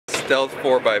Stealth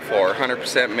 4x4,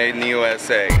 100% made in the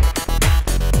USA.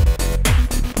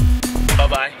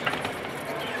 Bye-bye.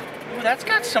 Ooh, that's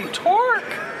got some torque.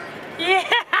 Yeah!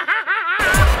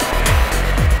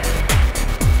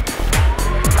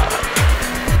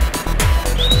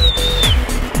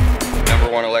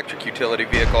 #1 electric utility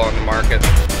vehicle on the market.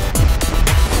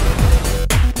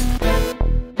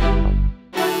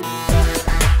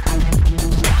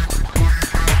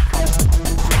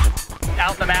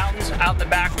 Out in the mountains, out in the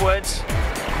backwoods,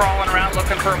 crawling around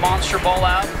looking for a monster bull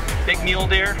out, big mule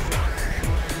deer,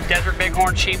 desert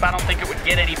bighorn sheep. I don't think it would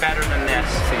get any better than this.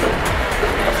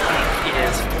 He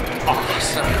is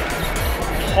awesome.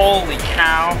 Holy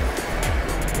cow.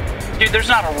 Dude, there's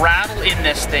not a rattle in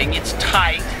this thing. It's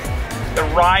tight. The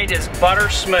ride is butter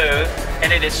smooth,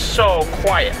 and it is so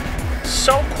quiet.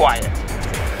 So quiet.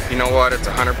 You know what? It's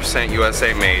 100%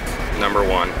 USA made,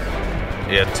 #1.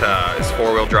 It is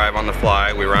 4-wheel drive on the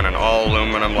fly. We run an all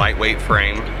aluminum lightweight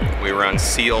frame. We run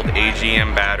sealed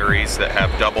AGM batteries that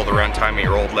have double the runtime of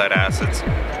your old lead acids.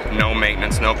 No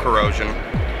maintenance, no corrosion.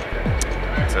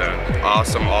 It's an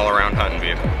awesome all-around hunting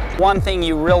vehicle. One thing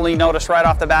you really notice right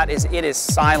off the bat is it is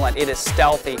silent, it is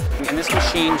stealthy, and this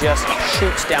machine just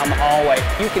shoots down the hallway.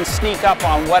 You can sneak up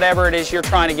on whatever it is you're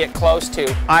trying to get close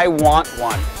to. I want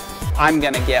one. I'm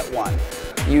gonna get one.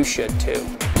 You should too.